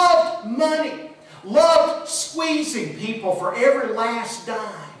 loved money, loved squeezing people for every last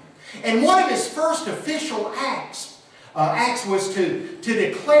dime. And one of his first official acts was to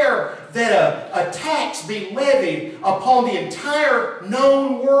declare that a tax be levied upon the entire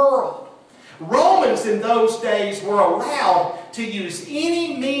known world. Romans in those days were allowed to use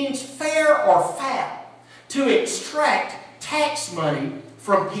any means, fair or foul, to extract tax money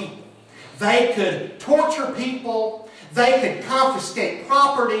from people. They could torture people, they could confiscate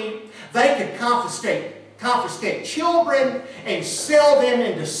property, they could confiscate children and sell them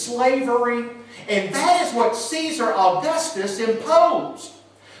into slavery. and that is what Caesar Augustus imposed.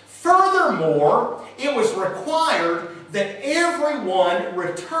 Furthermore, it was required that everyone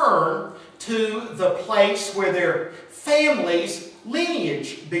return to the place where their family's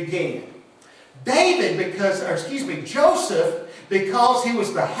lineage began. Joseph, because he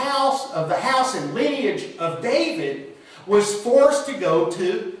was the house and lineage of David, was forced to go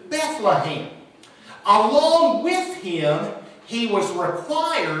to Bethlehem. Along with him, he was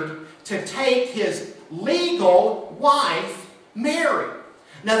required to take his legal wife, Mary.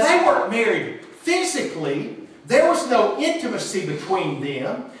 Now, they weren't married physically. There was no intimacy between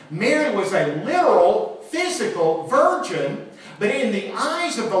them. Mary was a literal, physical virgin, but in the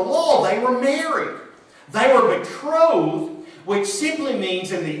eyes of the law, they were married. They were betrothed, which simply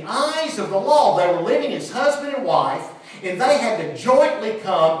means in the eyes of the law, they were living as husband and wife, and they had to jointly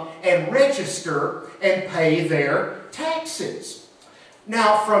come and register and pay their taxes.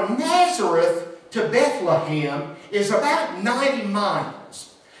 Now, from Nazareth to Bethlehem is about 90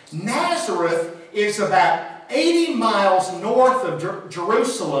 miles. Nazareth is about 80 miles north of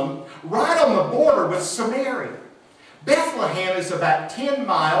Jerusalem, right on the border with Samaria. Bethlehem is about 10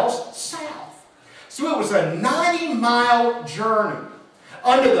 miles south. So it was a 90-mile journey.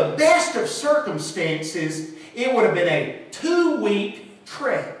 Under the best of circumstances, it would have been a 2-week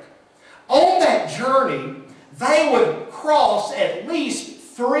trek. On that journey, they would cross at least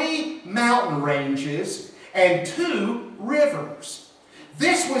 3 mountain ranges and 2 rivers.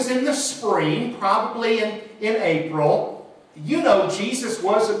 This was in the spring, probably in April. You know Jesus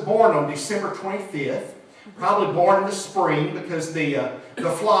wasn't born on December 25th. Probably born in the spring because the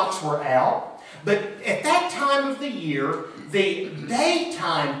flocks were out. But at that time of the year, the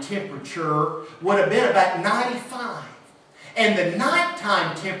daytime temperature would have been about 95. And the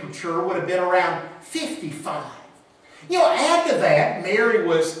nighttime temperature would have been around 55. You know, add to that, Mary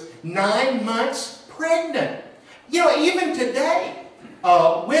was 9 months pregnant. You know, even today,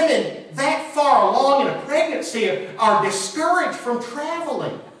 women that far along in a pregnancy are discouraged from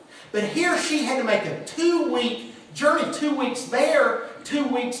traveling. But here she had to make a 2-week journey, 2 weeks there, 2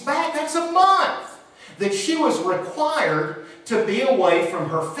 weeks back. That's a month that she was required to be away from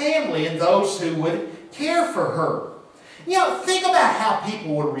her family and those who would care for her. You know, think about how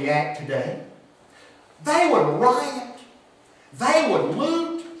people would react today. They would riot. They would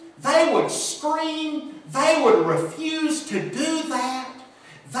loot. They would scream. They would refuse to do that.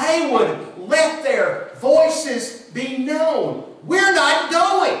 They would let their voices be known. We're not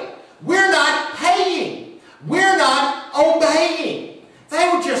going. We're not paying. We're not obeying. They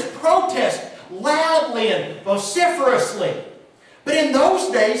would just protest loudly and vociferously. But in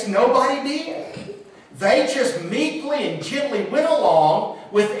those days, nobody did. They just meekly and gently went along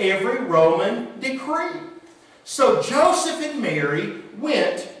with every Roman decree. So Joseph and Mary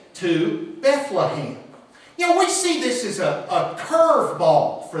went to Bethlehem. You know, we see this as a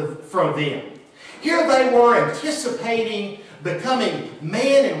curveball for them. Here they were anticipating becoming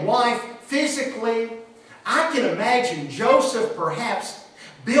man and wife physically. I can imagine Joseph perhaps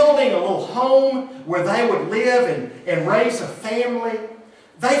building a little home where they would live and raise a family.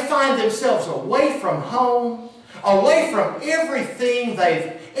 They find themselves away from home, away from everything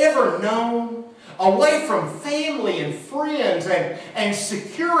they've ever known, away from family and friends and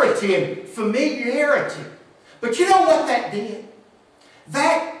security and familiarity. But you know what that did?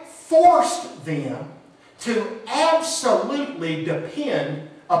 That forced them to absolutely depend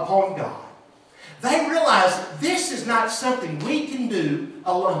upon God. They realized this is not something we can do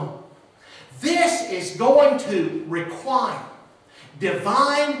alone. This is going to require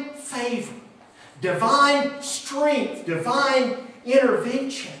divine favor, divine strength, divine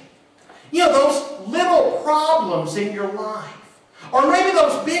intervention. You know, those little problems in your life, or maybe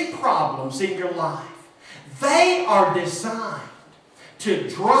those big problems in your life, they are designed to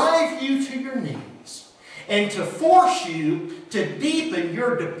drive you to your knees and to force you to deepen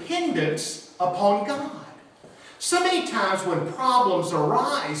your dependence upon God. So many times when problems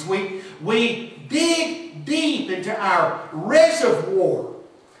arise, we dig deep into our reservoir.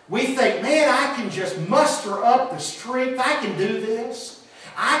 We think, man, I can just muster up the strength. I can do this.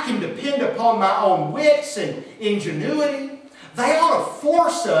 I can depend upon my own wits and ingenuity. They ought to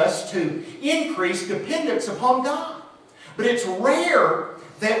force us to increase dependence upon God. But it's rare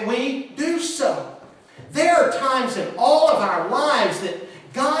that we do so. There are times in all of our lives that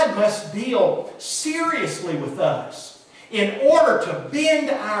God must deal seriously with us in order to bend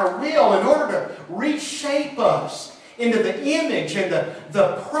our will, in order to reshape us into the image and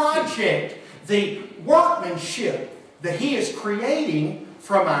the project, the workmanship that He is creating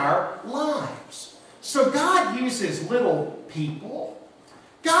from our lives. So God uses little people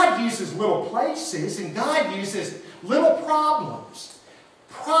God uses little places and God uses little problems.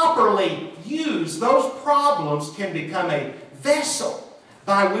 Properly used, those problems can become a vessel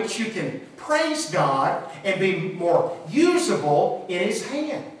by which you can praise God and be more usable in His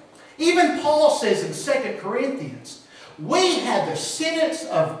hand. Even Paul says in 2 Corinthians, we had the sentence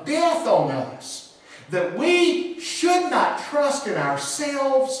of death on us, that we should not trust in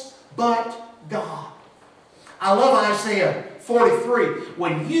ourselves, but God. I love Isaiah 43.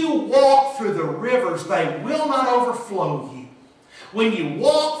 When you walk through the rivers, they will not overflow you. When you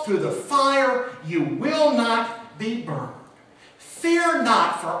walk through the fire, you will not be burned. Fear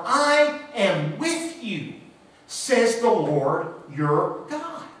not, for I am with you, says the Lord your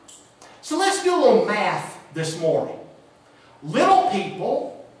God. So let's do a little math this morning. Little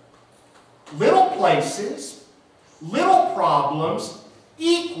people, little places, little problems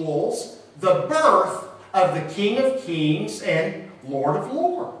equals the birth of the King of Kings and Lord of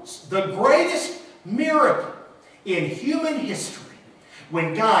Lords. The greatest miracle in human history.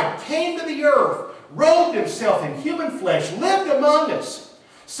 When God came to the earth, robed Himself in human flesh, lived among us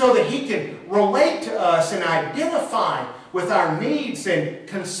so that He can relate to us and identify with our needs and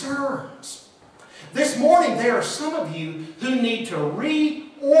concerns. This morning there are some of you who need to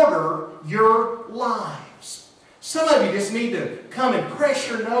reorder your lives. Some of you just need to come and press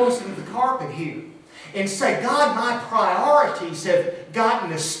your nose into the carpet here and say, God, my priorities have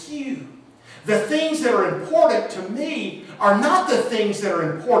gotten askew. The things that are important to me are not the things that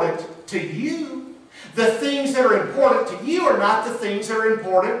are important to you. The things that are important to you are not the things that are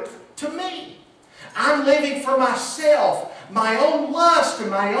important to me. I'm living for myself, my own lust and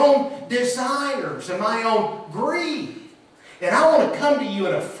my own desires and my own greed. And I want to come to you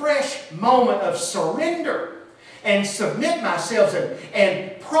in a fresh moment of surrender and submit myself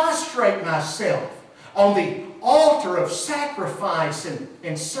and prostrate myself on the altar of sacrifice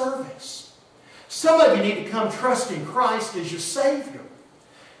and service. Some of you need to come trusting Christ as your Savior.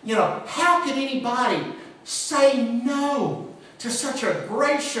 You know, how can anybody say no to such a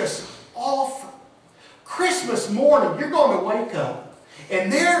gracious offer? Christmas morning, you're going to wake up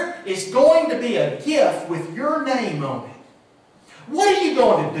and there is going to be a gift with your name on it. What are you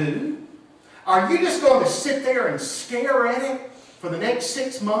going to do? Are you just going to sit there and stare at it for the next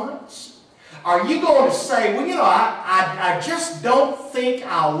 6 months? Are you going to say, well, you know, I just don't think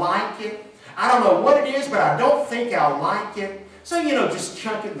I'll like it. I don't know what it is, but I don't think I'll like it. So, you know, just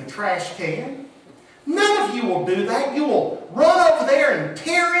chuck it in the trash can. None of you will do that. You will run over there and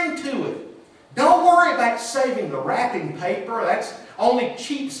tear into it. Don't worry about saving the wrapping paper. That's only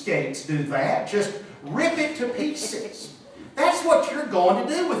cheapskates do that. Just rip it to pieces. That's what you're going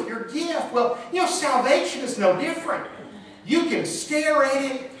to do with your gift. Well, you know, salvation is no different. You can stare at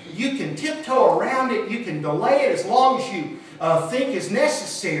it. You can tiptoe around it. You can delay it as long as you think is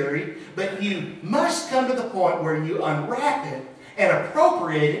necessary, but you must come to the point where you unwrap it and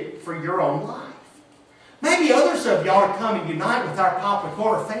appropriate it for your own life. Maybe others of you ought to come and unite with our Poplar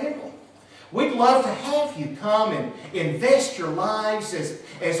Corner family. We'd love to have you come and invest your lives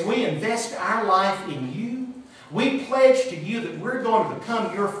as we invest our life in you. We pledge to you that we're going to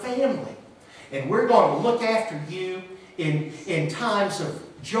become your family, and we're going to look after you in times of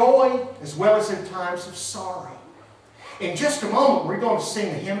joy as well as in times of sorrow. In just a moment, we're going to sing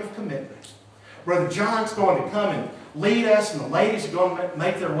a hymn of commitment. Brother John's going to come and lead us, and the ladies are going to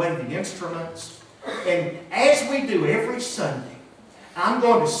make their way to the instruments. And as we do every Sunday, I'm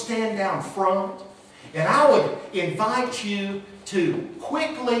going to stand down front, and I would invite you to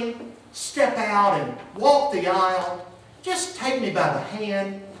quickly step out and walk the aisle. Just take me by the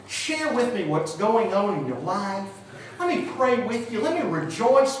hand. Share with me what's going on in your life. Let me pray with you. Let me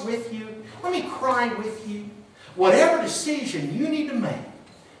rejoice with you. Let me cry with you. Whatever decision you need to make,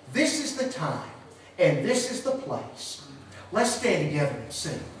 this is the time and this is the place. Let's stand together and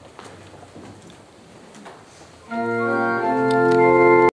sing.